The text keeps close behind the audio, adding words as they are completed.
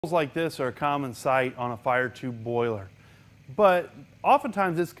Like this are a common sight on a fire tube boiler, but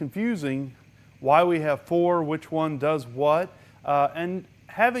oftentimes it's confusing why we have four, which one does what, and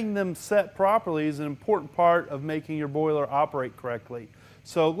having them set properly is an important part of making your boiler operate correctly.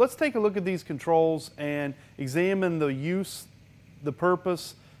 So let's take a look at these controls and examine the use, the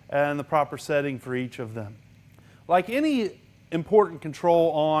purpose, and the proper setting for each of them. Like any important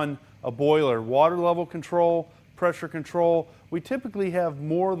control on a boiler, water level control, pressure control, we typically have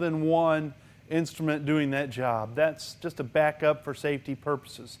more than one instrument doing that job. That's just a backup for safety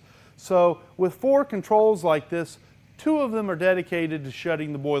purposes. So with four controls like this, two of them are dedicated to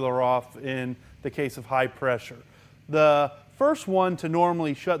shutting the boiler off in the case of high pressure. The first one to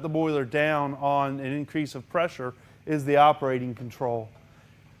normally shut the boiler down on an increase of pressure is the operating control.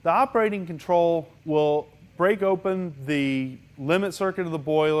 The operating control will break open the limit circuit of the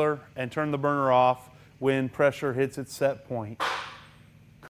boiler and turn the burner off when pressure hits its set point.